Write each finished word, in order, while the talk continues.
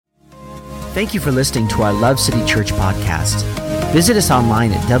Thank you for listening to our Love City Church podcast. Visit us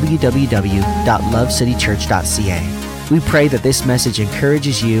online at www.lovecitychurch.ca. We pray that this message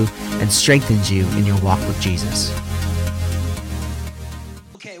encourages you and strengthens you in your walk with Jesus.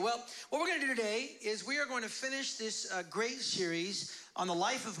 Okay, well, what we're going to do today is we are going to finish this great series on the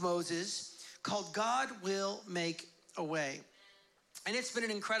life of Moses called God Will Make a Way. And it's been an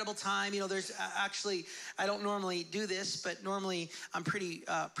incredible time. You know, there's actually, I don't normally do this, but normally I'm pretty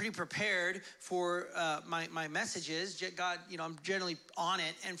prepared for my messages. God, you know, I'm generally on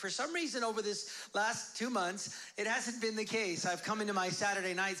it. And for some reason over this last 2 months, it hasn't been the case. I've come into my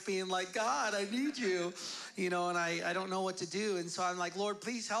Saturday nights being like, God, I need you, you know, and I don't know what to do. And so I'm like, Lord,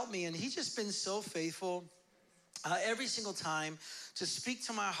 please help me. And he's just been so faithful every single time to speak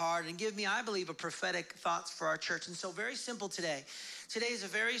to my heart and give me, I believe, a prophetic thoughts for our church. And so very simple today. Today is a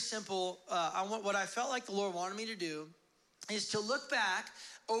very simple, what I felt like the Lord wanted me to do is to look back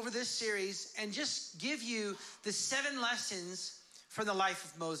over this series and just give you the 7 lessons from the life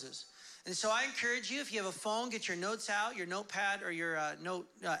of Moses. And so I encourage you, if you have a phone, get your notes out, your notepad or your note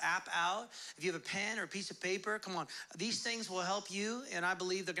app out. If you have a pen or a piece of paper, come on. These things will help you, and I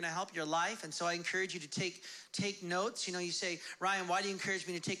believe they're going to help your life. And so I encourage you to take notes. You know, you say, Ryan, why do you encourage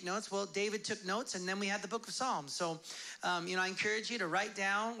me to take notes? Well, David took notes, and then we had the book of Psalms. So, you know, I encourage you to write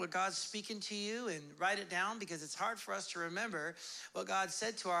down what God's speaking to you and write it down, because it's hard for us to remember what God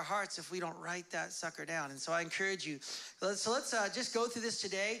said to our hearts if we don't write that sucker down. And so I encourage you. So let's just go through this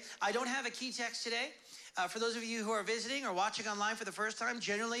today. I don't have a key text today. For those of you who are visiting or watching online for the first time,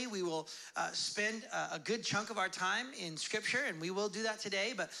 generally we will spend a good chunk of our time in Scripture, and we will do that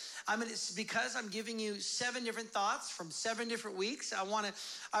today. But because I'm giving you 7 different thoughts from 7 different weeks,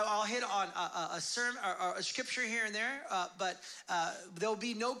 I'll hit on a sermon or a Scripture here and there, but there'll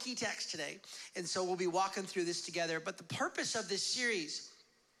be no key text today, and so we'll be walking through this together. But the purpose of this series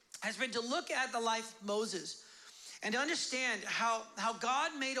has been to look at the life of Moses and to understand how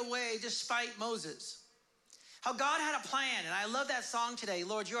God made a way despite Moses. How God had a plan. And I love that song today.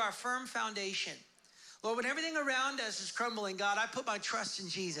 Lord, you're our firm foundation. Lord, when everything around us is crumbling, God, I put my trust in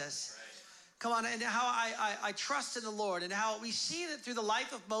Jesus. Come on, and how I trust in the Lord, and how we see that through the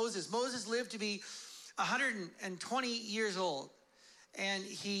life of Moses. Moses lived to be 120 years old, and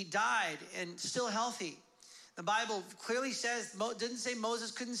he died and still healthy. The Bible clearly says, didn't say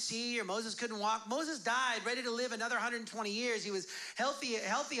Moses couldn't see or Moses couldn't walk. Moses died, ready to live another 120 years. He was healthy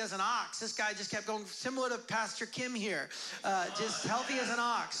as an ox. This guy just kept going, similar to Pastor Kim here, just healthy as an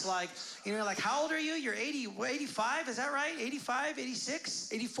ox. Like, you know, like, how old are you? You're 85, is that right? 85,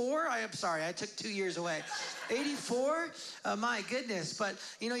 86, 84? I'm sorry, I took 2 years away. 84? My goodness. But,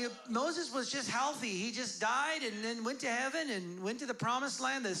 you know, Moses was just healthy. He just died and then went to heaven and went to the promised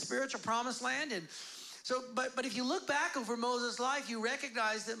land, the spiritual promised land. And so, but if you look back over Moses' life, you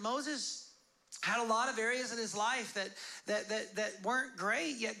recognize that Moses had a lot of areas in his life that weren't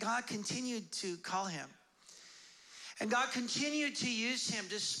great, yet God continued to call him. And God continued to use him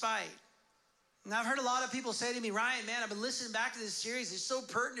despite. And I've heard a lot of people say to me, Ryan, man, I've been listening back to this series. It's so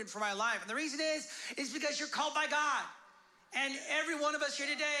pertinent for my life. And the reason is because you're called by God. And every one of us here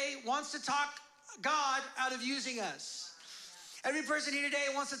today wants to talk God out of using us. Every person here today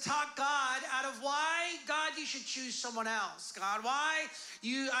wants to talk God out of why, God, you should choose someone else. God, why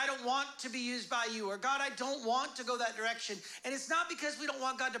I don't want to be used by you. Or God, I don't want to go that direction. And it's not because we don't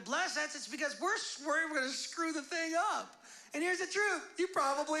want God to bless us. It's because we're going to screw the thing up. And here's the truth. You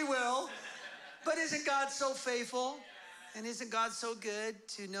probably will. But isn't God so faithful? And isn't God so good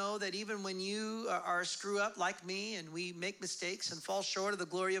to know that even when you are screw up like me and we make mistakes and fall short of the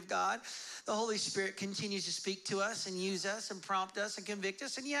glory of God, the Holy Spirit continues to speak to us and use us and prompt us and convict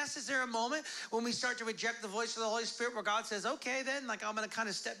us. And yes, is there a moment when we start to reject the voice of the Holy Spirit where God says, okay, then, like, I'm going to kind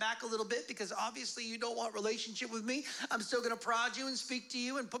of step back a little bit because obviously you don't want relationship with me. I'm still going to prod you and speak to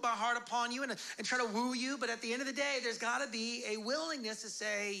you and put my heart upon you and try to woo you. But at the end of the day, there's got to be a willingness to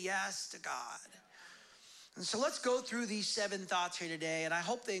say yes to God. And so let's go through these 7 thoughts here today, and I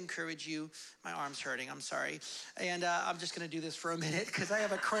hope they encourage you. My arm's hurting, I'm sorry. And I'm just going to do this for a minute because I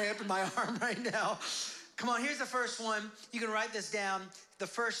have a cramp in my arm right now. Come on, here's the first one. You can write this down. The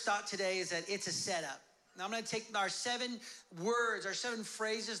first thought today is that it's a setup. Now I'm going to take our 7 words, our 7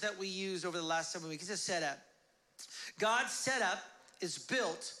 phrases that we used over the last 7 weeks. It's a setup. God's setup is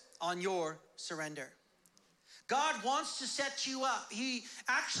built on your surrender. God wants to set you up. He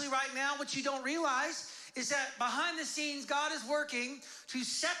actually right now, what you don't realize is that behind the scenes, God is working to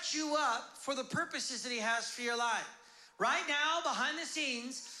set you up for the purposes that he has for your life. Right now, behind the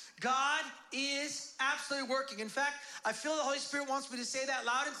scenes, God is absolutely working. In fact, I feel the Holy Spirit wants me to say that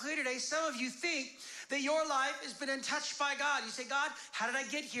loud and clear today. Some of you think that your life has been untouched by God. You say, God, how did I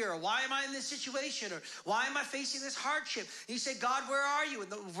get here? Or why am I in this situation? Or why am I facing this hardship? And you say, God, where are you?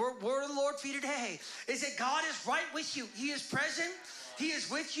 And the word of the Lord for you today is that God is right with you. He is present. He is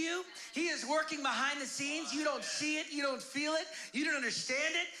with you. He is working behind the scenes. You don't see it. You don't feel it. You don't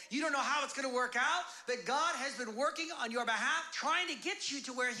understand it. You don't know how it's going to work out. But God has been working on your behalf, trying to get you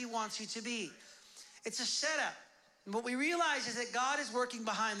to where he wants you to be. It's a setup. And what we realize is that God is working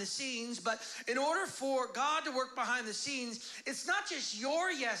behind the scenes, but in order for God to work behind the scenes, it's not just your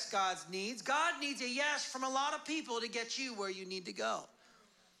yes God needs. God needs a yes from a lot of people to get you where you need to go.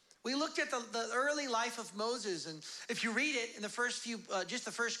 We looked at the early life of Moses, and if you read it in the first just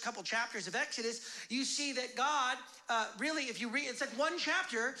the first couple chapters of Exodus, you see that God, really, if you read, it's like one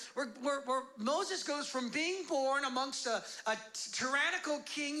chapter where Moses goes from being born amongst a tyrannical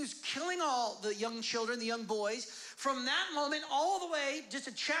king who's killing all the young children, the young boys. From that moment all the way, just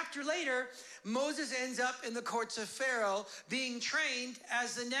a chapter later, Moses ends up in the courts of Pharaoh, being trained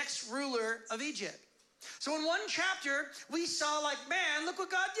as the next ruler of Egypt. So in one chapter, we saw like, man, look what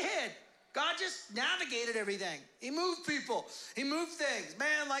God did. God just navigated everything. He moved people. He moved things.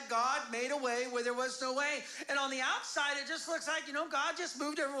 Man, like God made a way where there was no way. And on the outside, it just looks like, God just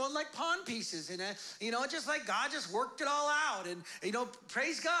moved everyone like pawn pieces. And, just like God just worked it all out. And,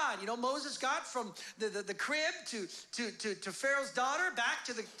 praise God. Moses got from the crib to Pharaoh's daughter, back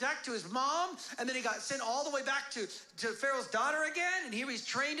to his mom. And then he got sent all the way back to Pharaoh's daughter again. And here he's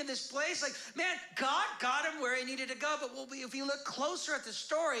trained in this place. Like, man, God got him where he needed to go. But if you look closer at the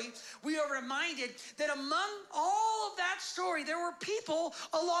story, we are reminded that among all of that story, there were people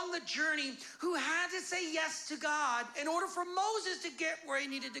along the journey who had to say yes to God in order for Moses to get where he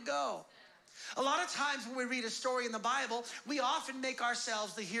needed to go. A lot of times when we read a story in the Bible, we often make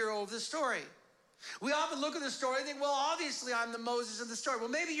ourselves the hero of the story. We often look at the story and think, well, obviously I'm the Moses of the story. Well,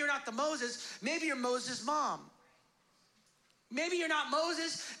 maybe you're not the Moses. Maybe you're Moses' mom. Maybe you're not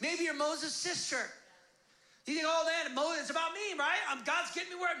Moses. Maybe you're Moses' sister. You think, oh, man, it's about me, right? God's getting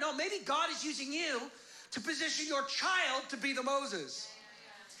me where. No, maybe God is using you to position your child to be the Moses.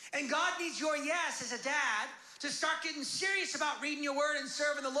 And God needs your yes as a dad to start getting serious about reading your word and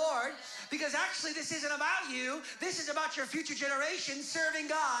serving the Lord, because actually this isn't about you. This is about your future generation serving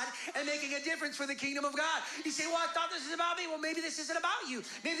God and making a difference for the kingdom of God. You say, well, I thought this is about me. Well, maybe this isn't about you.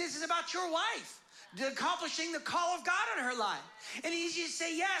 Maybe this is about your wife accomplishing the call of God in her life. And he needs you to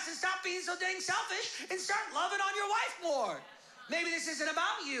say yes and stop being so dang selfish and start loving on your wife more. Maybe this isn't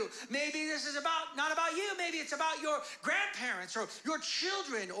about you. Maybe this is not about you. Maybe it's about your grandparents or your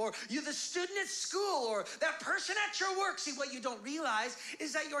children or you, the student at school, or that person at your work. See, what you don't realize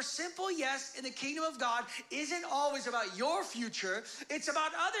is that your simple yes in the kingdom of God isn't always about your future. It's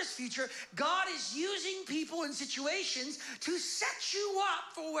about others' future. God is using people in situations to set you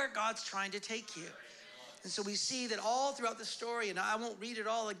up for where God's trying to take you. And so we see that all throughout the story, and I won't read it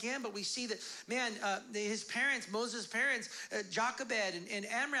all again, but we see that, man, his parents, Moses' parents, Jochebed and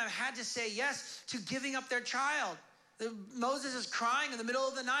Amram had to say yes to giving up their child. Moses is crying in the middle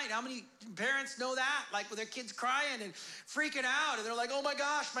of the night. How many parents know that? Like with their kids crying and freaking out. And they're like, oh my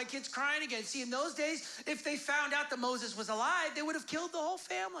gosh, my kid's crying again. See, in those days, if they found out that Moses was alive, they would have killed the whole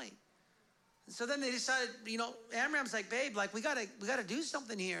family. So then they decided, Amram's like, babe, like we gotta do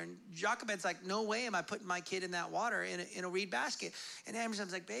something here. And Jochebed's like, no way am I putting my kid in that water in a reed basket. And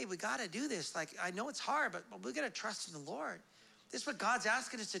Amram's like, babe, we gotta do this. Like, I know it's hard, but we gotta trust in the Lord. This is what God's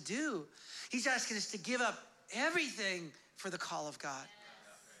asking us to do. He's asking us to give up everything for the call of God.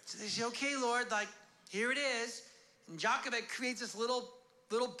 So they say, okay, Lord, like, here it is. And Jochebed creates this little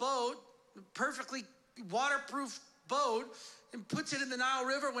boat, perfectly waterproof boat, and puts it in the Nile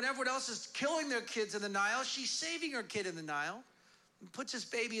River when everyone else is killing their kids in the Nile. She's saving her kid in the Nile. And puts this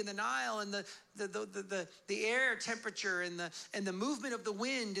baby in the Nile, and the air temperature and the movement of the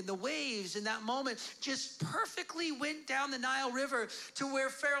wind and the waves in that moment just perfectly went down the Nile River to where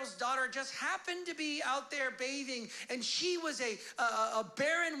Pharaoh's daughter just happened to be out there bathing. And she was a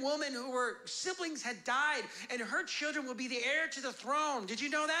barren woman who her siblings had died, and her children will be the heir to the throne. Did you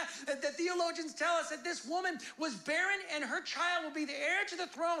know that? The theologians tell us that this woman was barren and her child will be the heir to the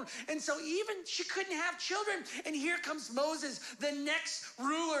throne. And so even she couldn't have children. And here comes Moses, the next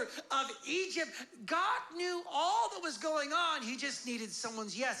ruler of Egypt. God knew all that was going on. He just needed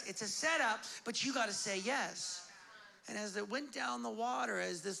someone's yes. It's a setup, but you got to say yes. And as it went down the water,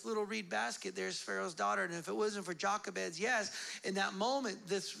 as this little reed basket, there's Pharaoh's daughter. And if it wasn't for Jochebed's yes, in that moment,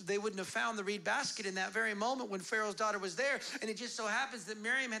 they wouldn't have found the reed basket in that very moment when Pharaoh's daughter was there. And it just so happens that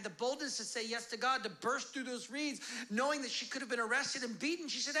Miriam had the boldness to say yes to God, to burst through those reeds, knowing that she could have been arrested and beaten.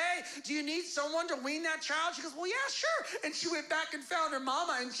 She said, hey, do you need someone to wean that child? She goes, well, yeah, sure. And she went back and found her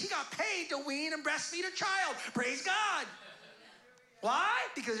mama, and she got paid to wean and breastfeed her child. Praise God. Why?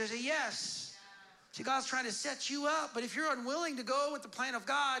 Because there's a yes. See, God's trying to set you up, but if you're unwilling to go with the plan of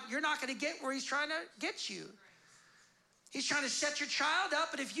God, you're not going to get where he's trying to get you. He's trying to set your child up,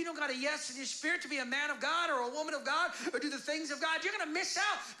 but if you don't got a yes in your spirit to be a man of God or a woman of God or do the things of God, you're going to miss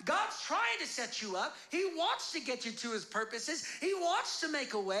out. God's trying to set you up. He wants to get you to his purposes. He wants to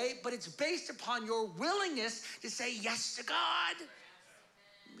make a way, but it's based upon your willingness to say yes to God.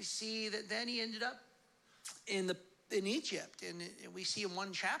 We see that then he ended up in Egypt, and we see in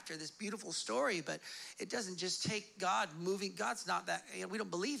one chapter this beautiful story, but it doesn't just take God moving. God's not that, we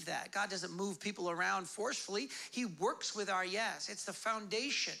don't believe that. God doesn't move people around forcefully. He works with our yes. It's the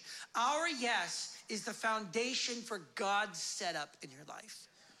foundation. Our yes is the foundation for God's setup in your life.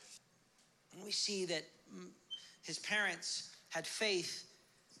 And we see that his parents had faith.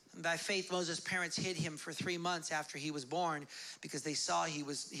 And by faith, Moses' parents hid him for 3 months after he was born because they saw he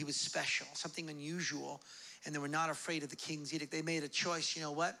was special, something unusual. And they were not afraid of the king's edict. They made a choice. You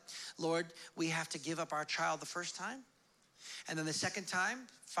know what? Lord, we have to give up our child the first time. And then the second time,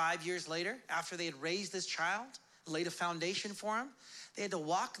 5 years later, after they had raised this child, laid a foundation for him, they had to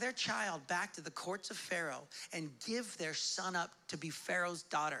walk their child back to the courts of Pharaoh and give their son up to be Pharaoh's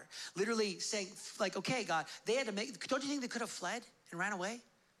daughter. Literally saying, like, okay, God, they had to make, don't you think they could have fled and ran away?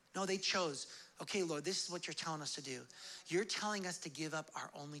 No, they chose, okay, Lord, this is what you're telling us to do. You're telling us to give up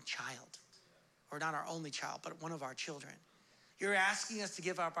our only child. Or not our only child, but one of our children. You're asking us to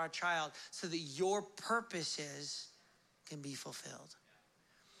give up our child so that your purposes can be fulfilled.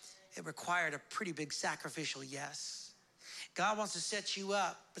 It required a pretty big sacrificial yes. God wants to set you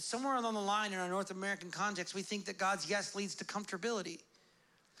up, but somewhere along the line in our North American context, we think that God's yes leads to comfortability.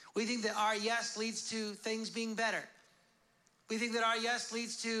 We think that our yes leads to things being better. We think that our yes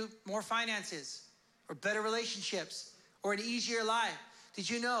leads to more finances or better relationships or an easier life. Did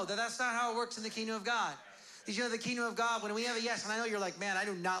you know that that's not how it works in the kingdom of God? Did you know the kingdom of God, when we have a yes, and I know you're like, man, I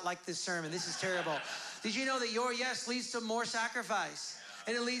do not like this sermon. This is terrible. Did you know that your yes leads to more sacrifice?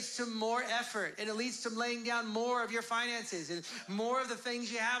 And it leads to more effort. And it leads to laying down more of your finances and more of the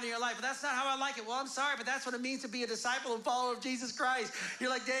things you have in your life. But that's not how I like it. Well, I'm sorry, but that's what it means to be a disciple and follower of Jesus Christ. You're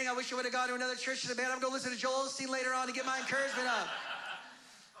like, dang, I wish I would have gone to another church today. Man, I'm going to listen to Joel Osteen later on to get my encouragement up.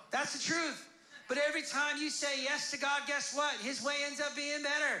 That's the truth. But every time you say yes to God, guess what? His way ends up being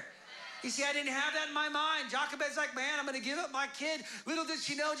better. You see, I didn't have that in my mind. Jochebed's like, man, I'm going to give up my kid. Little did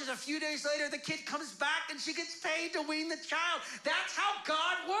she know, just a few days later, the kid comes back and she gets paid to wean the child. That's how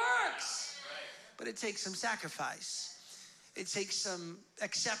God works. But it takes some sacrifice. It takes some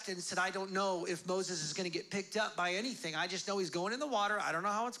acceptance that I don't know if Moses is going to get picked up by anything. I just know he's going in the water. I don't know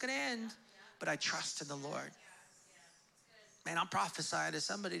how it's going to end, but I trust in the Lord. Man, I'm prophesying to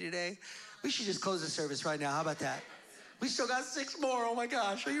somebody today. We should just close the service right now. How about that? We still got 6 more. Oh my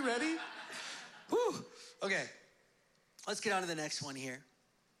gosh. Are you ready? Whew. Okay. Let's get on to the next one here.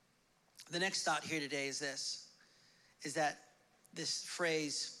 The next thought here today is this, is that this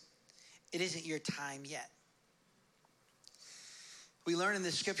phrase, it isn't your time yet. We learn in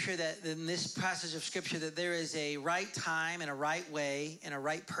the scripture that, in this passage of scripture, that there is a right time and a right way and a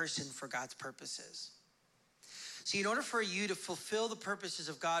right person for God's purposes. See, in order for you to fulfill the purposes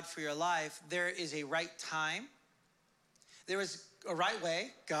of God for your life, there is a right time. There is a right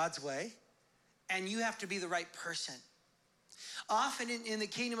way, God's way, and you have to be the right person. Often in the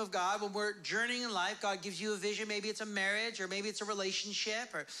kingdom of God, when we're journeying in life, God gives you a vision. Maybe it's a marriage, or maybe it's a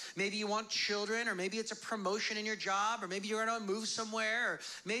relationship, or maybe you want children, or maybe it's a promotion in your job, or maybe you're going to move somewhere, or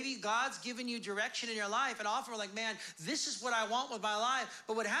maybe God's given you direction in your life. And often we're like, man, this is what I want with my life.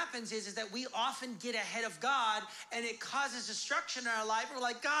 But what happens is that we often get ahead of God, and it causes destruction in our life. We're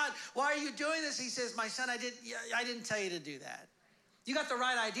like, God, why are you doing this? He says, my son, I didn't tell you to do that. You got the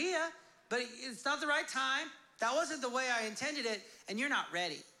right idea, but it's not the right time. That wasn't the way I intended it, and you're not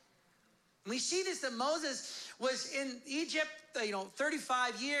ready. And we see this, that Moses was in Egypt,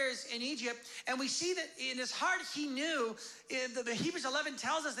 35 years in Egypt, and we see that in his heart he knew, the Hebrews 11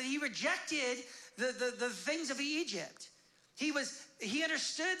 tells us that he rejected the things of Egypt. He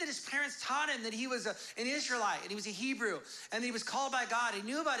understood that his parents taught him that he was an Israelite and he was a Hebrew and he was called by God. He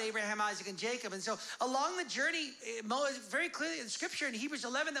knew about Abraham, Isaac, and Jacob. And so along the journey, very clearly in Scripture in Hebrews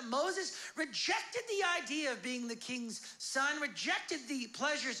 11, that Moses rejected the idea of being the king's son, rejected the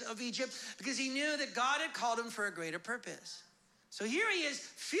pleasures of Egypt because he knew that God had called him for a greater purpose. So here he is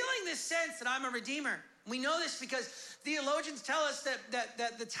feeling this sense that I'm a redeemer. We know this because theologians tell us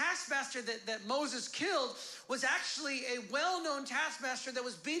that the taskmaster that Moses killed was actually a well-known taskmaster that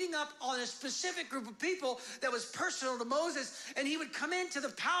was beating up on a specific group of people that was personal to Moses. And he would come into the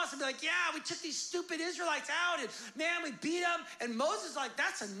palace and be like, yeah, we took these stupid Israelites out and man, we beat them. And Moses is like,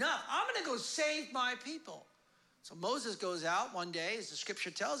 that's enough. I'm going to go save my people. So Moses goes out one day, as the Scripture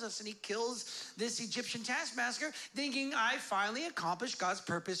tells us, and he kills this Egyptian taskmaster, thinking, I finally accomplished God's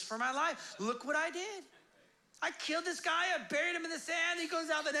purpose for my life. Look what I did. I killed this guy, I buried him in the sand. He goes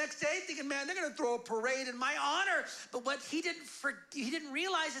out the next day thinking, man, they're going to throw a parade in my honor. But what he didn't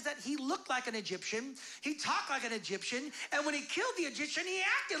realize is that he looked like an Egyptian. He talked like an Egyptian. And when he killed the Egyptian, he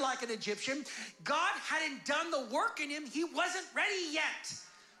acted like an Egyptian. God hadn't done the work in him. He wasn't ready yet.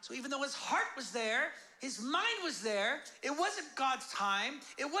 So even though his heart was there, his mind was there, it wasn't God's time,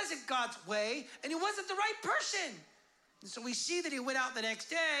 it wasn't God's way, and he wasn't the right person. And so we see that he went out the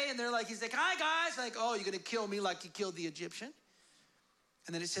next day, and he's like, hi guys, like, oh, you're gonna kill me like you killed the Egyptian?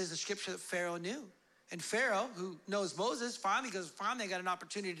 And then it says in the Scripture that Pharaoh knew. And Pharaoh, who knows Moses, finally I got an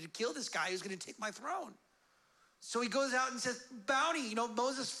opportunity to kill this guy who's gonna take my throne. So he goes out and says, bounty,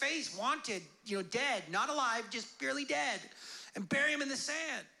 Moses' face, wanted, dead, not alive, just barely dead, and bury him in the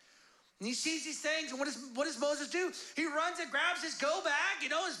sand. And he sees these things, and what does Moses do? He runs and grabs his go bag,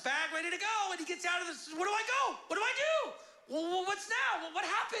 his bag ready to go, and he gets out of this, where do I go? What do I do? Well, what's now? What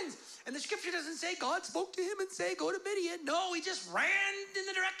happens? And the Scripture doesn't say God spoke to him and say, go to Midian. No, he just ran in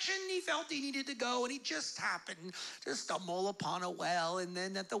the direction he felt he needed to go, and he just happened to stumble upon a well, and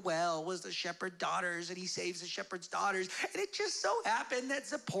then at the well was the shepherd's daughters, and he saves the shepherd's daughters, and it just so happened that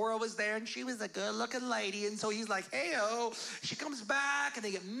Zipporah was there, and she was a good-looking lady, and so he's like, hey-oh. She comes back, and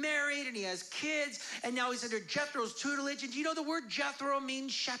they get married, and he has kids, and now he's under Jethro's tutelage, and do you know the word Jethro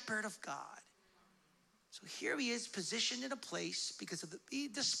means shepherd of God? So here he is positioned in a place because of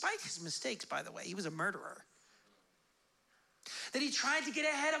despite his mistakes, by the way, he was a murderer. That he tried to get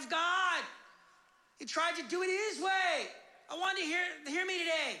ahead of God. He tried to do it his way. I want you to hear me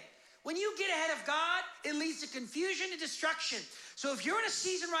today. When you get ahead of God, it leads to confusion and destruction. So if you're in a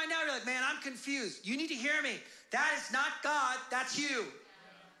season right now, you're like, man, I'm confused. You need to hear me. That is not God, that's you.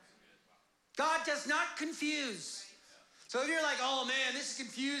 God does not confuse. So if you're like, oh man, this is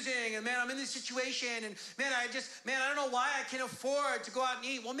confusing, and man, I'm in this situation, and man, I don't know why I can afford to go out and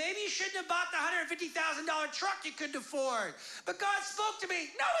eat. Well, maybe you shouldn't have bought the $150,000 truck you couldn't afford. But God spoke to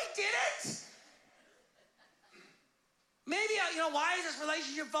me. No, he didn't. Maybe, why is this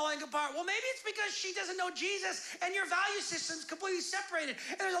relationship falling apart? Well, maybe it's because she doesn't know Jesus, and your value system's completely separated.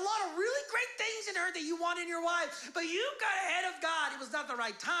 And there's a lot of really great things in her that you want in your wife, but you got ahead of God. It was not the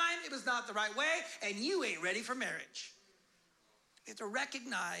right time. It was not the right way, and you ain't ready for marriage. You have to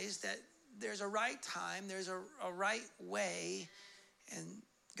recognize that there's a right time, there's a right way, and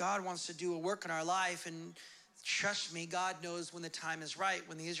God wants to do a work in our life, and trust me, God knows when the time is right.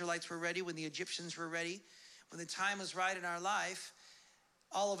 When the Israelites were ready, when the Egyptians were ready, when the time was right in our life,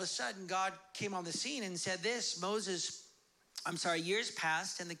 all of a sudden God came on the scene and said this, years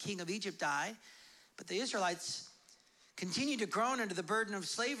passed and the king of Egypt died, but the Israelites continued to groan under the burden of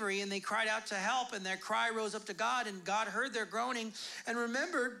slavery, and they cried out to help, and their cry rose up to God, and God heard their groaning and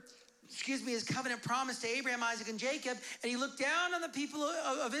remembered, his covenant promise to Abraham, Isaac, and Jacob, and he looked down on the people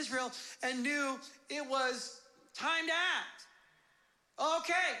of Israel and knew it was time to act.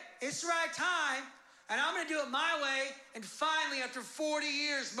 Okay, it's the right time, and I'm going to do it my way, and finally, after 40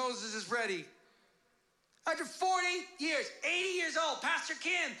 years, Moses is ready. After 40 years, 80 years old, Pastor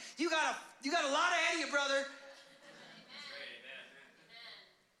Kim, you got a lot ahead of you, brother.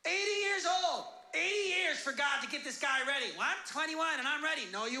 80 years old, 80 years for God to get this guy ready. Well, I'm 21 and I'm ready.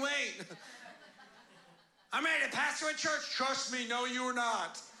 No, you ain't. I'm ready to pastor a church. Trust me, no, you're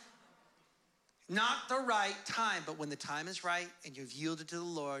not. Not the right time, but when the time is right and you've yielded to the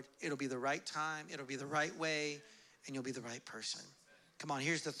Lord, it'll be the right time, it'll be the right way, and you'll be the right person. Come on,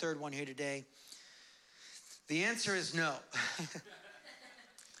 here's the third one here today. The answer is no.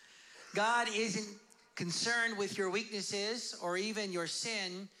 God isn't concerned with your weaknesses or even your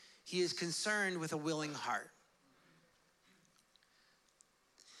sin. He is concerned with a willing heart.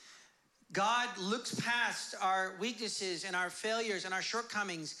 God looks past our weaknesses and our failures and our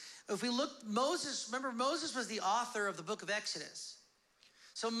shortcomings. If we look, remember Moses was the author of the book of Exodus.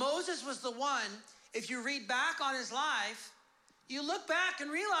 So Moses was the one, if you read back on his life, you look back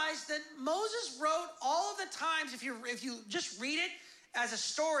and realize that Moses wrote all of the times, if you just read it as a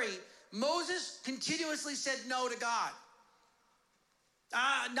story, Moses continuously said no to God.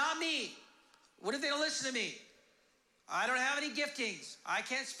 Not me. What if they don't listen to me? I don't have any giftings. I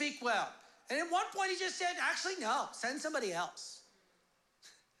can't speak well. And at one point he just said, actually, no, send somebody else.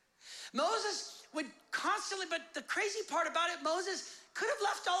 Moses would constantly, but the crazy part about it, Moses could have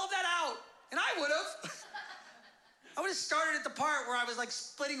left all of that out. And I would have. I would have started at the part where I was like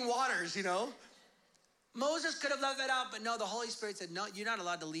splitting waters, you know. Moses could have left that out, but no, the Holy Spirit said, no, you're not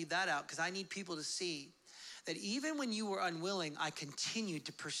allowed to leave that out because I need people to see that even when you were unwilling, I continued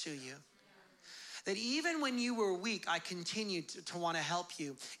to pursue you. That even when you were weak, I continued to want to help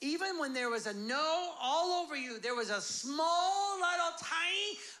you. Even when there was a no all over you, there was a small, little,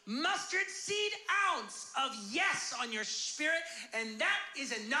 tiny mustard seed ounce of yes on your spirit, and that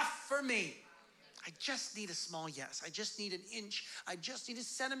is enough for me. I just need a small yes. I just need an inch. I just need a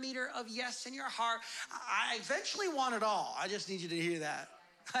centimeter of yes in your heart. I eventually want it all. I just need you to hear that.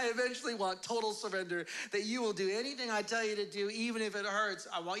 I eventually want total surrender, that you will do anything I tell you to do, even if it hurts.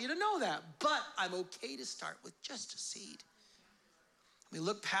 I want you to know that. But I'm okay to start with just a seed. We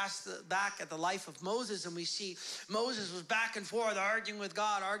look back at the life of Moses, and we see Moses was back and forth, arguing with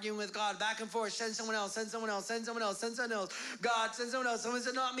God, back and forth. Send someone else, send someone else, send someone else, send someone else. God, send someone else. Someone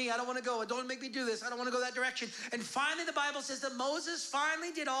said, not me. I don't want to go. Don't make me do this. I don't want to go that direction. And finally, the Bible says that Moses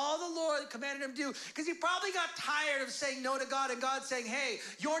finally did all the Lord commanded him to do, because he probably got tired of saying no to God, and God saying, hey,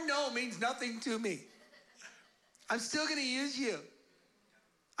 your no means nothing to me. I'm still going to use you.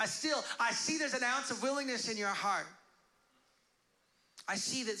 I see there's an ounce of willingness in your heart. I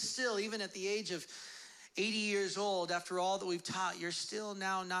see that still, even at the age of 80 years old, after all that we've taught, you're still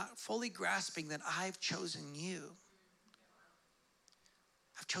now not fully grasping that I've chosen you.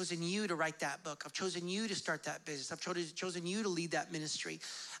 I've chosen you to write that book. I've chosen you to start that business. I've chosen you to lead that ministry.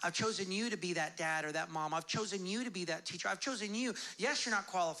 I've chosen you to be that dad or that mom. I've chosen you to be that teacher. I've chosen you. Yes, you're not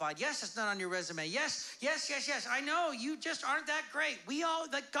qualified. Yes, it's not on your resume. Yes. I know you just aren't that great. We all,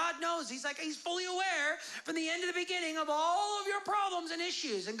 like, God knows. He's fully aware from the end to the beginning of all of your problems and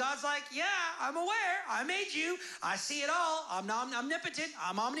issues. And God's like, yeah, I'm aware. I made you. I see it all. I'm omnipotent.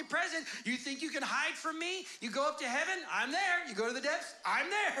 I'm omnipresent. You think you can hide from me? You go up to heaven. I'm there. You go to the depths. I'm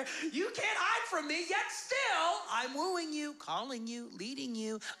there. You can't hide from me, yet still I'm wooing you, calling you, leading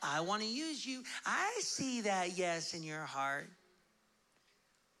you. I want to use you. I see that yes in your heart.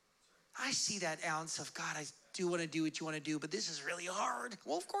 I see that ounce of, God, I do want to do what you want to do, but this is really hard.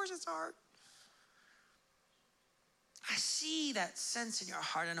 Well, of course it's hard. I see that sense in your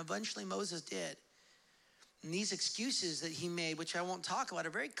heart, and eventually Moses did. And these excuses that he made, which I won't talk about, are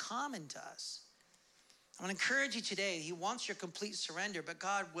very common to us. I want to encourage you today. He wants your complete surrender, but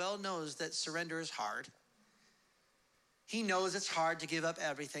God well knows that surrender is hard. He knows it's hard to give up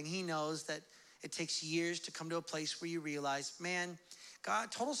everything. He knows that it takes years to come to a place where you realize, man,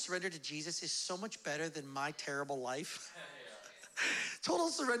 God, total surrender to Jesus is so much better than my terrible life. Total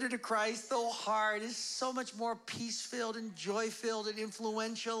surrender to Christ, though hard, is so much more peace-filled and joy-filled and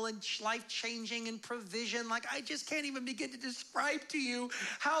influential and life-changing and provision. Like, I just can't even begin to describe to you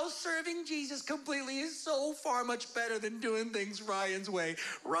how serving Jesus completely is so far much better than doing things Ryan's way.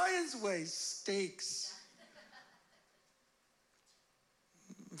 Ryan's way stinks.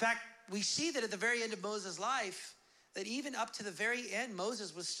 In fact, we see that at the very end of Moses' life, that even up to the very end,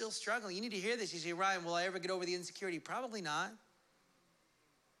 Moses was still struggling. You need to hear this. You say, Ryan, will I ever get over the insecurity? Probably not.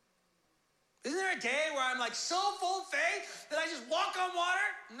 Isn't there a day where I'm like so full of faith that I just walk on water?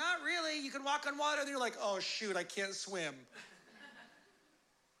 Not really. You can walk on water and you're like, oh shoot, I can't swim.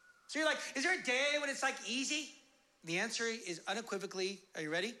 So you're like, is there a day when it's like easy? The answer is unequivocally, are you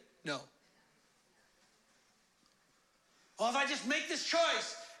ready? No. Well, if I just make this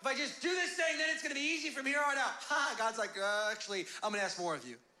choice, if I just do this thing, then it's going to be easy from here on out. God's like, actually, I'm going to ask more of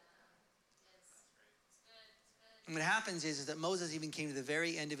you. And what happens is that Moses even came to the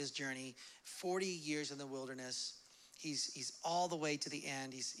very end of his journey, 40 years in the wilderness. He's all the way to the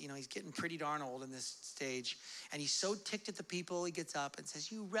end. He's getting pretty darn old in this stage. And he's so ticked at the people, he gets up and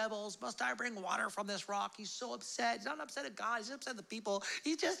says, you rebels, must I bring water from this rock? He's so upset. He's not upset at God. He's upset at the people.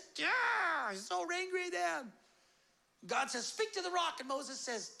 He's so angry at them. God says, speak to the rock. And Moses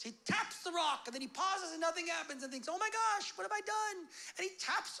says, he taps the rock. And then he pauses and nothing happens and thinks, oh my gosh, what have I done? And he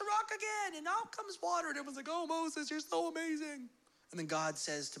taps the rock again. And out comes water. And everyone's like, oh, Moses, you're so amazing. And then God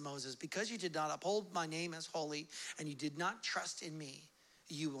says to Moses, because you did not uphold my name as holy and you did not trust in me,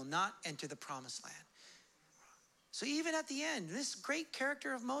 you will not enter the promised land. So even at the end, this great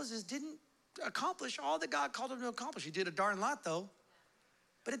character of Moses didn't accomplish all that God called him to accomplish. He did a darn lot, though.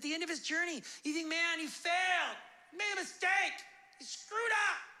 But at the end of his journey, you think, man, he failed. Made a mistake. He screwed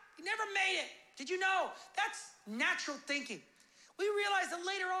up. He never made it. Did you know? That's natural thinking. We realize that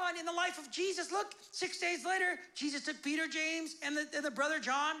later on in the life of Jesus, look, 6 days later, Jesus took Peter, James, and the brother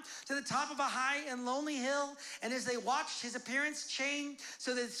John to the top of a high and lonely hill. And as they watched, his appearance changed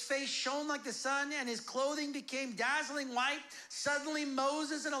so that his face shone like the sun and his clothing became dazzling white. Suddenly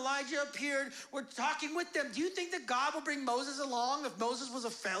Moses and Elijah appeared. We're talking with them. Do you think that God will bring Moses along if Moses was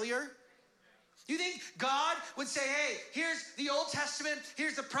a failure? You think God would say, hey, here's the Old Testament,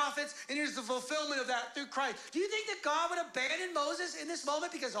 here's the prophets, and here's the fulfillment of that through Christ. Do you think that God would abandon Moses in this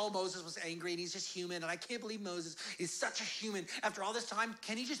moment because, Moses was angry and he's just human, and I can't believe Moses is such a human. After all this time,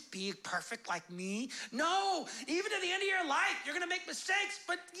 can he just be perfect like me? No, even at the end of your life, you're going to make mistakes,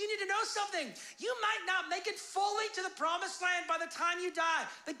 but you need to know something. You might not make it fully to the promised land by the time you die,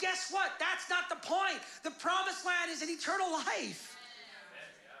 but guess what? That's not the point. The promised land is an eternal life.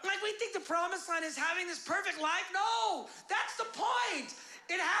 Like we think the promised land is having this perfect life. No, that's the point.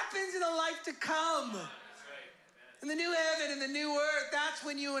 It happens in the life to come. In the new heaven and the new earth, that's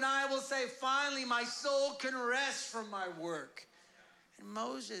when you and I will say, finally, my soul can rest from my work. And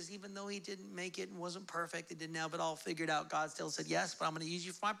Moses, even though he didn't make it and wasn't perfect and didn't have it all figured out, God still said, yes, but I'm going to use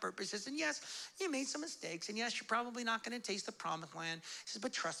you for my purposes. And yes, you made some mistakes. And yes, you're probably not going to taste the promised land. He says,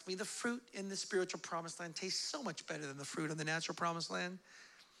 but trust me, the fruit in the spiritual promised land tastes so much better than the fruit in the natural promised land.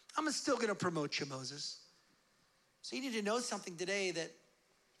 I'm still going to promote you, Moses. So you need to know something today, that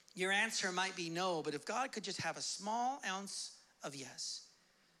your answer might be no, but if God could just have a small ounce of yes.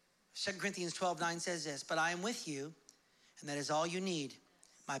 2 Corinthians 12:9 says this, but I am with you, and that is all you need.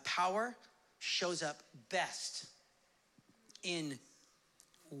 My power shows up best in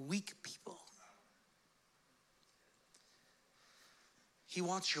weak people. He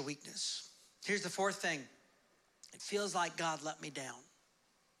wants your weakness. Here's the fourth thing. It feels like God let me down.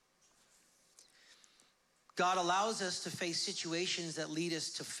 God allows us to face situations that lead us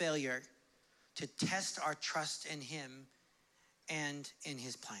to failure, to test our trust in him and in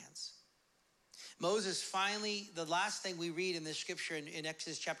his plans. Moses finally, the last thing we read in this scripture in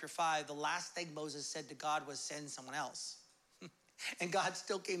Exodus chapter 5, the last thing Moses said to God was send someone else. And God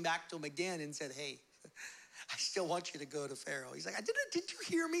still came back to him again and said, hey, I still want you to go to Pharaoh. He's like, did you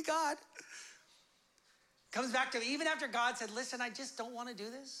hear me, God? Comes back to him, even after God said, listen, I just don't want to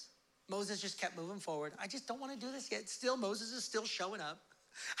do this. Moses just kept moving forward. I just don't want to do this yet. Still, Moses is still showing up.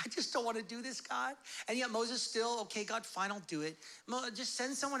 I just don't want to do this, God. And yet Moses still, okay, God, fine, I'll do it. Just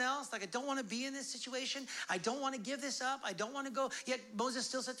send someone else. Like, I don't want to be in this situation. I don't want to give this up. I don't want to go. Yet Moses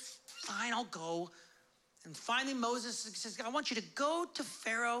still said, fine, I'll go. And finally Moses says, I want you to go to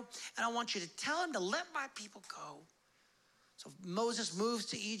Pharaoh, and I want you to tell him to let my people go. So Moses moves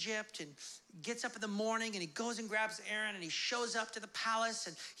to Egypt and gets up in the morning, and he goes and grabs Aaron, and he shows up to the palace,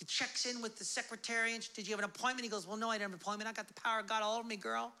 and he checks in with the secretary. And did you have an appointment? He goes, well, no, I didn't have an appointment. I got the power of God all over me,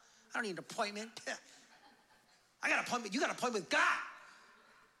 girl. I don't need an appointment. I got an appointment. You got an appointment with God.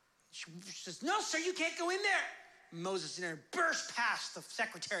 She says, no, sir, you can't go in there. Moses in there bursts past the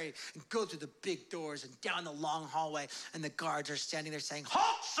secretary and go through the big doors and down the long hallway, and the guards are standing there saying,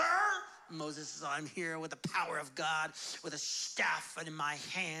 halt, sir. Moses says, I'm here with the power of God, with a staff in my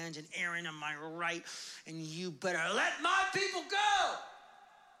hand and Aaron on my right, and you better let my people go.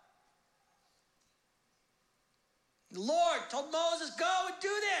 The Lord told Moses, go and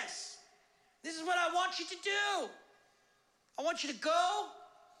do this. This is what I want you to do. I want you to go,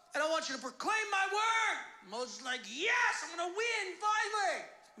 and I want you to proclaim my word. Moses is like, yes, I'm going to win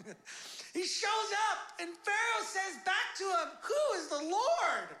finally. He shows up, and Pharaoh says back to him, who is the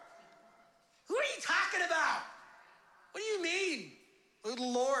Lord? Who are you talking about? What do you mean? The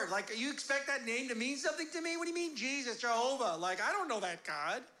Lord. Like, you expect that name to mean something to me? What do you mean Jesus, Jehovah? Like, I don't know that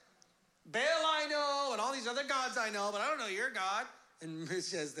God. Baal I know, and all these other gods I know, but I don't know your God. And it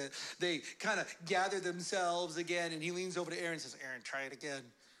says that they kind of gather themselves again, and he leans over to Aaron and says, Aaron, try it again.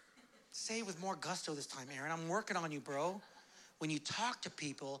 Say it with more gusto this time, Aaron. I'm working on you, bro. When you talk to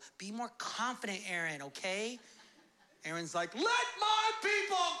people, be more confident, Aaron, okay? Aaron's like, let my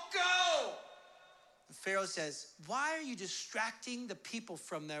people go. Pharaoh says, why are you distracting the people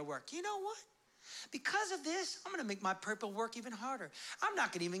from their work? You know what? Because of this, I'm going to make my people work even harder. I'm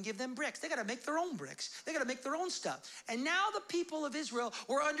not going to even give them bricks. They got to make their own bricks. They got to make their own stuff. And now the people of Israel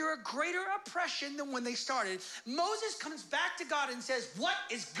were under a greater oppression than when they started. Moses comes back to God and says, what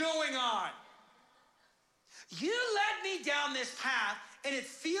is going on? You led me down this path, and it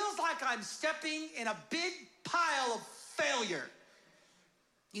feels like I'm stepping in a big pile of failure.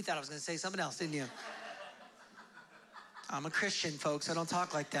 You thought I was going to say something else, didn't you? I'm a Christian, folks. I don't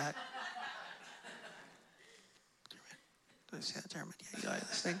talk like that. Did I say that German? Yeah, you got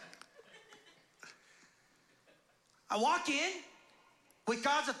this thing. I walk in, with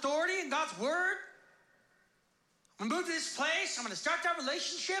God's authority and God's word. I'm gonna move to this place. I'm gonna start that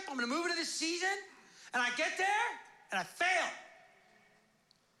relationship. I'm gonna move into this season. And I get there and I fail.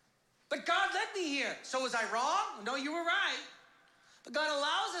 But God led me here. So was I wrong? No, you were right. But God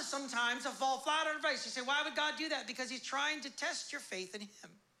allows us sometimes to fall flat on our face. You say, why would God do that? Because he's trying to test your faith in him.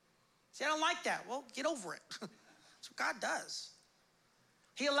 You say, I don't like that. Well, get over it. That's what God does.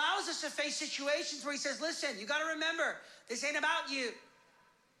 He allows us to face situations where he says, listen, you got to remember, this ain't about you.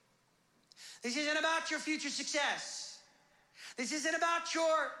 This isn't about your future success. This isn't about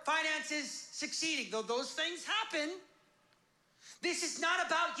your finances succeeding. Though those things happen, this is not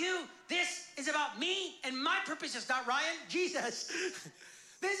about you. This is about me and my purpose. It's not Ryan, Jesus.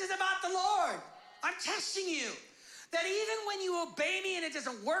 This is about the Lord. I'm testing you. That even when you obey me and it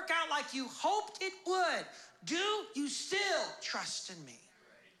doesn't work out like you hoped it would, do you still trust in me?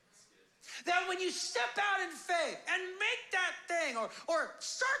 That when you step out in faith and make that thing or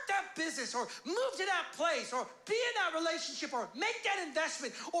start that business or move to that place or be in that relationship or make that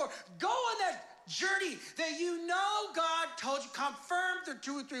investment or go on that journey that you know God told you, confirmed through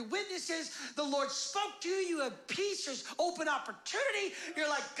 2 or 3 witnesses, the Lord spoke to you, you have peace, there's open opportunity, you're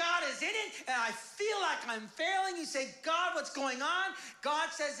like, God is in it, and I feel like I'm failing. You say, God, what's going on? God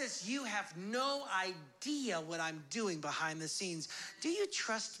says this, you have no idea what I'm doing behind the scenes. Do you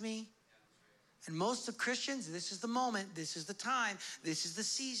trust me? And most of Christians, this is the moment, this is the time, this is the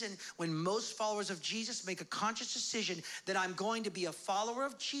season when most followers of Jesus make a conscious decision that I'm going to be a follower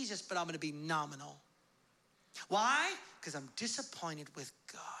of Jesus, but I'm going to be nominal. Why? Because I'm disappointed with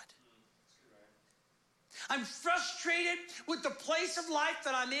God. I'm frustrated with the place of life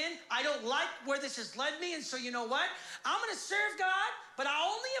that I'm in. I don't like where this has led me. And so you know what? I'm going to serve God, but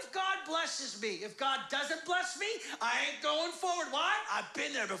only if God blesses me. If God doesn't bless me, I ain't going forward. Why? I've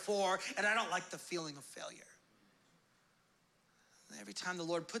been there before, and I don't like the feeling of failure. And every time the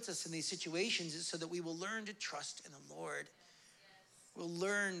Lord puts us in these situations, it's so that we will learn to trust in the Lord. We'll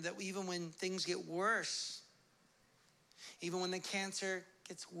learn that even when things get worse, even when the cancer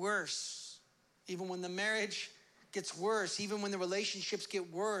gets worse, even when the marriage gets worse, even when the relationships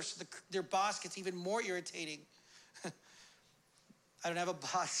get worse, their boss gets even more irritating. I don't have a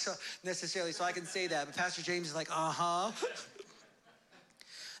boss necessarily, so I can say that. But Pastor James is like,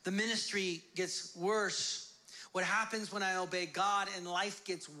 The ministry gets worse. What happens when I obey God and life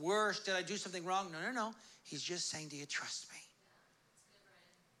gets worse? Did I do something wrong? No. He's just saying, do you trust me?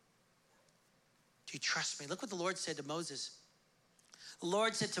 Do you trust me? Look what the Lord said to Moses. The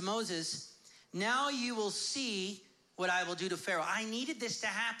Lord said to Moses, now you will see what I will do to Pharaoh. I needed this to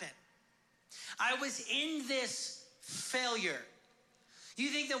happen. I was in this failure. You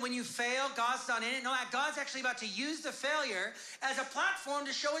think that when you fail, God's not in it? No, God's actually about to use the failure as a platform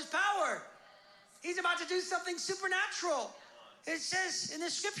to show his power. He's about to do something supernatural. It says in the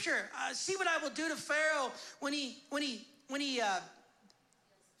scripture, see what I will do to Pharaoh when he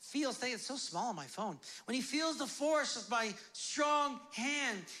feels, it's so small on my phone. When he feels the force of my strong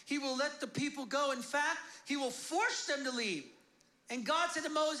hand, he will let the people go. In fact, he will force them to leave. And God said to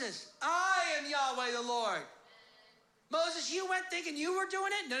Moses, I am Yahweh the Lord. Moses, you went thinking you were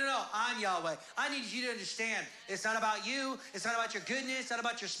doing it? No, I'm Yahweh. I need you to understand. It's not about you. It's not about your goodness. It's not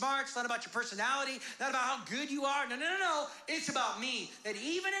about your smarts. It's not about your personality. Not about how good you are. No. It's about me. That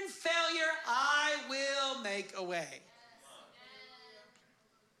even in failure, I will make a way.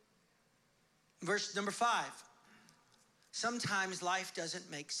 Verse number 5. Sometimes life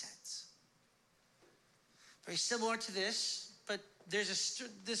doesn't make sense. Very similar to this, but this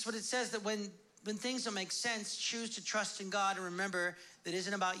is what it says, that when things don't make sense, choose to trust in God and remember that it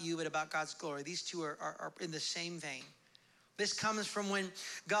isn't about you, but about God's glory. These two are in the same vein. This comes from when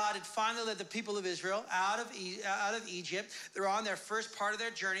God had finally led the people of Israel out of Egypt. They're on their first part of their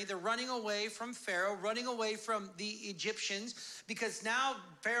journey. They're running away from Pharaoh, running away from the Egyptians, because now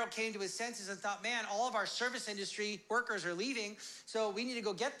Pharaoh came to his senses and thought, man, all of our service industry workers are leaving, so we need to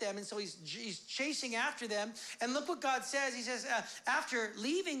go get them. And so he's chasing after them. And look what God says. He says, after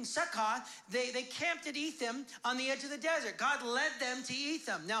leaving Succoth, they camped at Etham on the edge of the desert. God led them to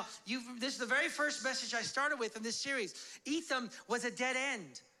Etham. Now, this is the very first message I started with in this series. Etham was a dead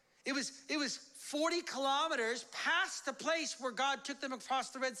end. It was 40 kilometers past the place where God took them across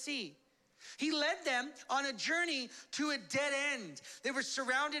the Red Sea. He led them on a journey to a dead end. They were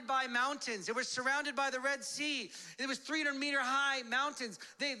surrounded by mountains. They were surrounded by the Red Sea. It was 300-meter high mountains.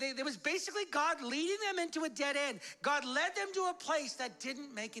 It was basically God leading them into a dead end. God led them to a place that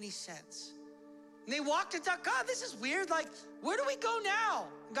didn't make any sense. And they walked and thought, God, this is weird. Like, where do we go now?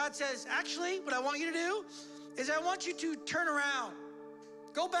 And God says, actually, what I want you to do is I want you to turn around.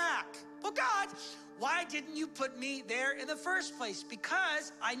 Go back. Well, God, why didn't you put me there in the first place?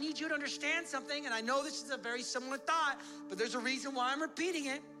 Because I need you to understand something, and I know this is a very similar thought, but there's a reason why I'm repeating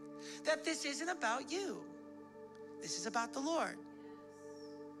it, that this isn't about you. This is about the Lord.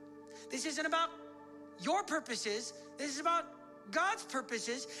 This isn't about your purposes. This is about God's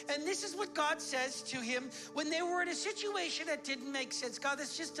purposes. And this is what God says to him when they were in a situation that didn't make sense. God,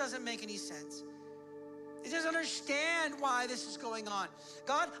 this just doesn't make any sense. He doesn't understand why this is going on.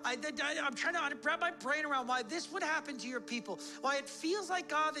 God, I'm trying to wrap my brain around why this would happen to your people. Why it feels like,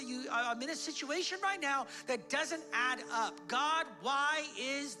 God, that I'm in a situation right now that doesn't add up. God, why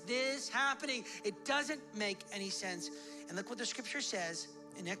is this happening? It doesn't make any sense. And look what the scripture says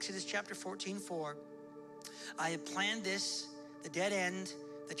in Exodus chapter 14:4. I have planned this, the dead end,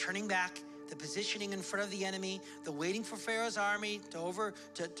 the turning back, the positioning in front of the enemy, the waiting for Pharaoh's army to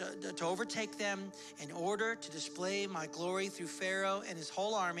overtake them in order to display my glory through Pharaoh and his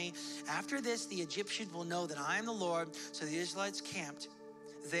whole army. After this, the Egyptians will know that I am the Lord. So the Israelites camped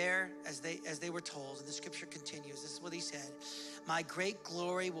there as they were told. And the scripture continues. This is what he said. My great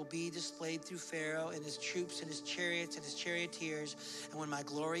glory will be displayed through Pharaoh and his troops and his chariots and his charioteers. And when my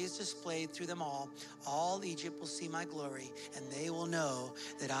glory is displayed through them all Egypt will see my glory, and they will know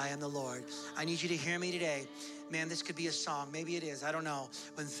that I am the Lord. I need you to hear me today. Man, this could be a song. Maybe it is. I don't know.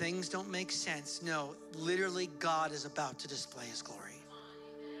 When things don't make sense, no, literally God is about to display his glory.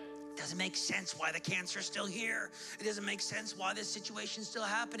 It doesn't make sense why the cancer's still here. It doesn't make sense why this situation's still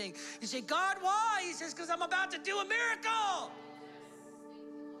happening. You say, God, why? He says, because I'm about to do a miracle.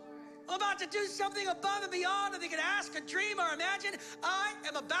 I'm about to do something above and beyond that they can ask, or dream, or imagine. I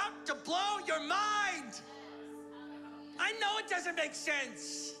am about to blow your mind. I know it doesn't make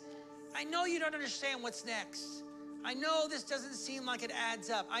sense. I know you don't understand what's next. I know this doesn't seem like it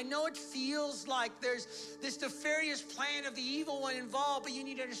adds up. I know it feels like there's this nefarious plan of the evil one involved, but you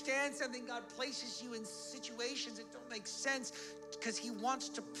need to understand something. God places you in situations that don't make sense because he wants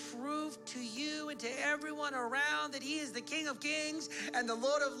to prove to you and to everyone around that he is the King of Kings and the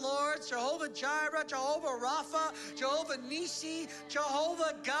Lord of Lords, Jehovah Jireh, Jehovah Rapha, Jehovah Nisi,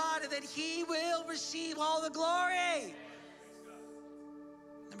 Jehovah God, and that he will receive all the glory.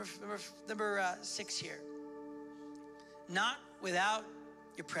 Number 6 here. Not without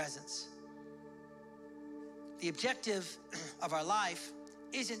your presence. The objective of our life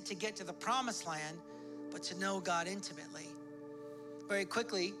isn't to get to the promised land, but to know God intimately. Very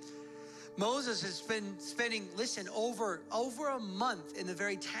quickly, Moses has been spending, over a month in the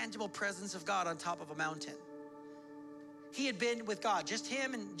very tangible presence of God on top of a mountain. He had been with God, just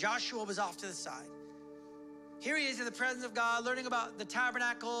him, and Joshua was off to the side. Here he is in the presence of God, learning about the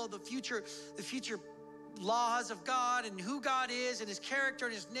tabernacle, the future laws of God and who God is and his character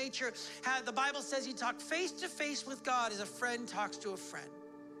and his nature. The Bible says he talked face to face with God as a friend talks to a friend.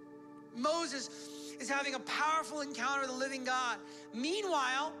 Moses is having a powerful encounter with the living God.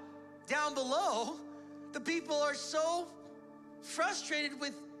 Meanwhile, down below, the people are so frustrated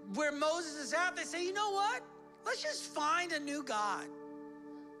with where Moses is at, they say, you know what? Let's just find a new God.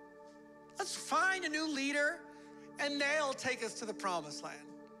 Let's find a new leader, and they'll take us to the promised land.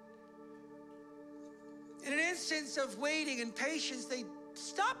 In an instance of waiting and patience, they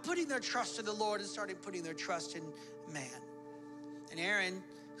stopped putting their trust in the Lord and started putting their trust in man. And Aaron,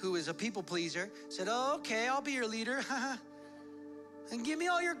 who is a people pleaser, said, oh, okay, I'll be your leader. And give me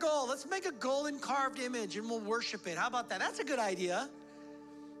all your gold. Let's make a golden carved image and we'll worship it. How about that? That's a good idea.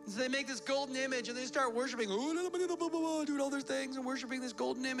 So they make this golden image and they start worshiping, doing all their things and worshiping this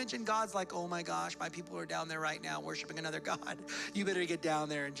golden image. And God's like, oh my gosh, my people are down there right now worshiping another God. You better get down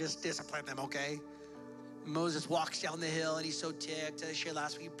there and just discipline them, okay? Moses walks down the hill and he's so ticked. As I shared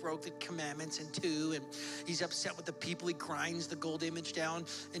last week, he broke the commandments in two and he's upset with the people. He grinds the gold image down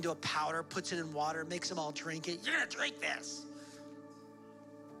into a powder, puts it in water, makes them all drink it. You're gonna drink this.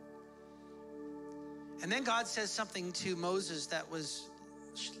 And then God says something to Moses that was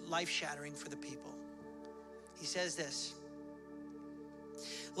life-shattering for the people. He says this.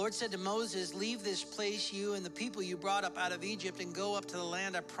 The Lord said to Moses, leave this place, you and the people you brought up out of Egypt, and go up to the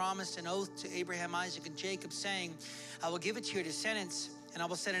land I promised an oath to Abraham, Isaac, and Jacob, saying, I will give it to your descendants, and I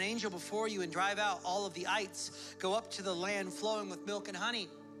will send an angel before you and drive out all of the ites. Go up to the land flowing with milk and honey.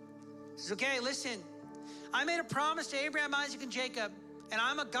 He says, okay, listen, I made a promise to Abraham, Isaac, and Jacob, and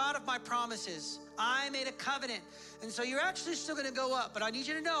I'm a God of my promises. I made a covenant. And so you're actually still going to go up, but I need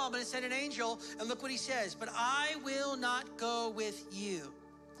you to know I'm going to send an angel, and look what he says, but I will not go with you,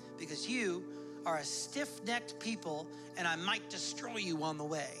 because you are a stiff-necked people, and I might destroy you on the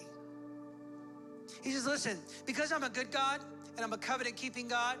way. He says, listen, because I'm a good God, and I'm a covenant-keeping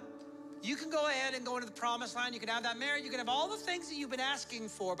God, You can go ahead and go into the promised land. You can have that marriage. You can have all the things that you've been asking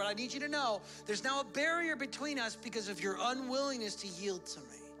for. But I need you to know there's now a barrier between us because of your unwillingness to yield to me.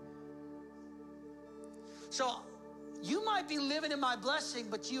 So you might be living in my blessing,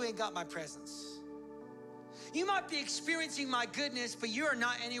 but you ain't got my presence. You might be experiencing my goodness, but you are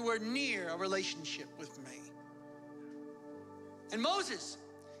not anywhere near a relationship with me. And Moses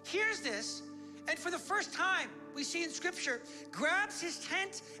hears this, and for the first time, we see in scripture, grabs his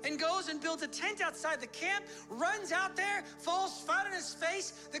tent and goes and builds a tent outside the camp, runs out there, falls flat on his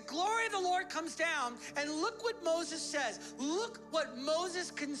face. The glory of the Lord comes down, and look what Moses says. Look what Moses'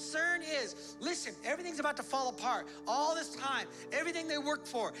 concern is. Listen, everything's about to fall apart. All this time, everything they worked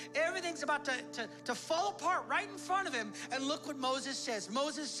for, everything's about to fall apart right in front of him. And look what Moses says.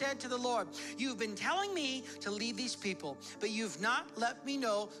 Moses said to the Lord, you've been telling me to lead these people, but you've not let me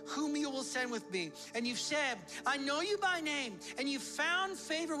know whom you will send with me. And you've said, I know you by name, and you found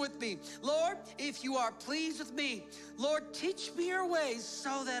favor with me. Lord, if you are pleased with me, Lord, teach me your ways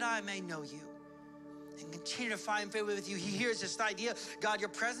so that I may know you and continue to find favor with you. He hears this idea, God, your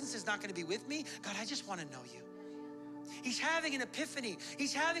presence is not going to be with me. God, I just want to know you. He's having an epiphany.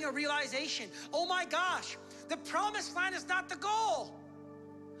 He's having a realization. Oh my gosh, the promised land is not the goal.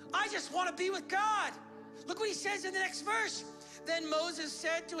 I just want to be with God. Look what he says in the next verse. Then Moses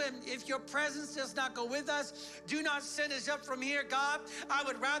said to him, if your presence does not go with us, do not send us up from here, God. I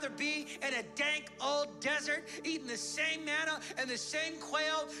would rather be in a dank old desert, eating the same manna and the same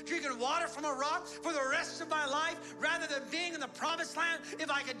quail, drinking water from a rock for the rest of my life, rather than being in the promised land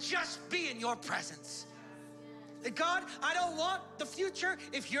if I could just be in your presence. God, I don't want the future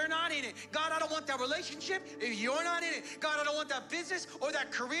if you're not in it. God, I don't want that relationship if you're not in it. God, I don't want that business or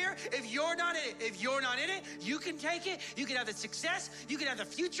that career if you're not in it. If you're not in it, you can take it. You can have the success. You can have the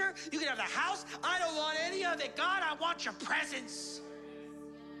future. You can have the house. I don't want any of it. God, I want your presence.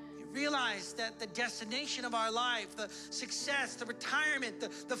 Realize that the destination of our life, the success, the retirement,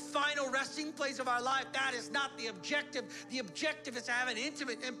 the final resting place of our life, that is not the objective. The objective is to have an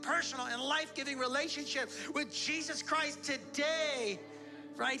intimate and personal and life-giving relationship with Jesus Christ today,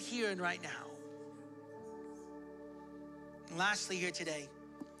 right here and right now. And lastly here today,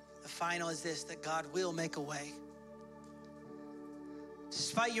 the final is this, that God will make a way.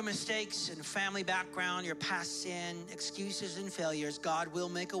 Despite your mistakes and family background, your past sin, excuses and failures, God will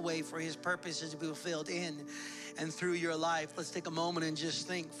make a way for his purposes to be fulfilled in and through your life. Let's take a moment and just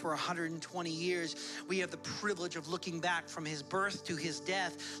think, for 120 years, we have the privilege of looking back from his birth to his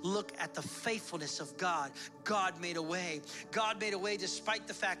death. Look at the faithfulness of God. God made a way. God made a way despite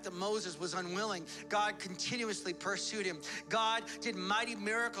the fact that Moses was unwilling. God continuously pursued him. God did mighty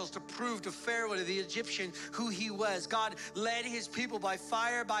miracles to prove to Pharaoh, to the Egyptian, who he was. God led his people by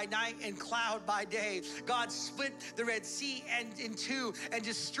fire by night and cloud by day. God split the Red Sea in two and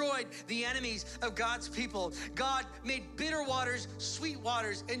destroyed the enemies of God's people. God made bitter waters sweet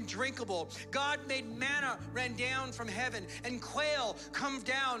waters and drinkable. God made manna ran down from heaven and quail come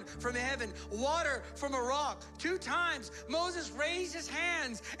down from heaven, water from a rock. 2 times Moses raised his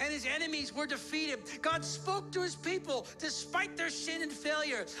hands and his enemies were defeated. God spoke to his people despite their sin and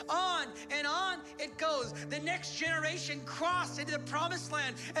failure. On and on it goes. The next generation crossed into the promised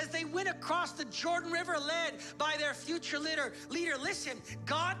land as they went across the Jordan River, led by their future leader. Listen,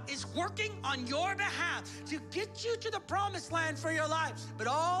 God is working on your behalf to get you to the promised land for your life, but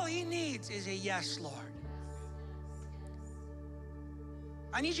all he needs is a yes, Lord.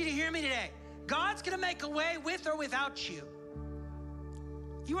 I need you to hear me today. God's gonna make a way with or without you.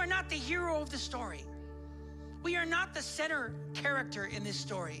 You are not the hero of the story. We are not the center character in this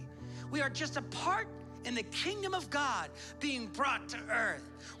story. We are just a part in the kingdom of God being brought to earth.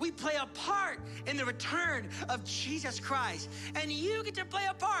 We play a part in the return of Jesus Christ. And you get to play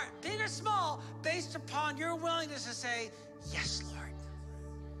a part, big or small, based upon your willingness to say, yes, Lord.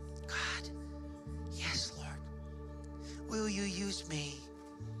 God, yes, Lord. Will you use me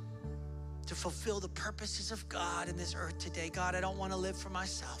to fulfill the purposes of God in this earth today? God, I don't want to live for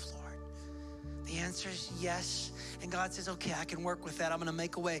myself, Lord. The answer is yes. And God says, okay, I can work with that. I'm going to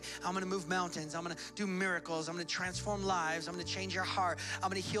make a way. I'm going to move mountains. I'm going to do miracles. I'm going to transform lives. I'm going to change your heart. I'm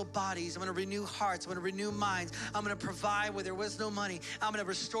going to heal bodies. I'm going to renew hearts. I'm going to renew minds. I'm going to provide where there was no money. I'm going to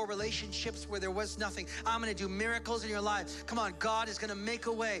restore relationships where there was nothing. I'm going to do miracles in your life. Come on, God is going to make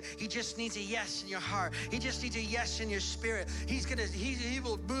a way. He just needs a yes in your heart. He just needs a yes in your spirit. He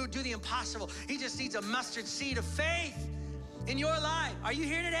will do the impossible. He just needs a mustard seed of faith in your life. Are you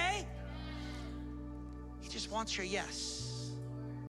here today? He just wants your yes.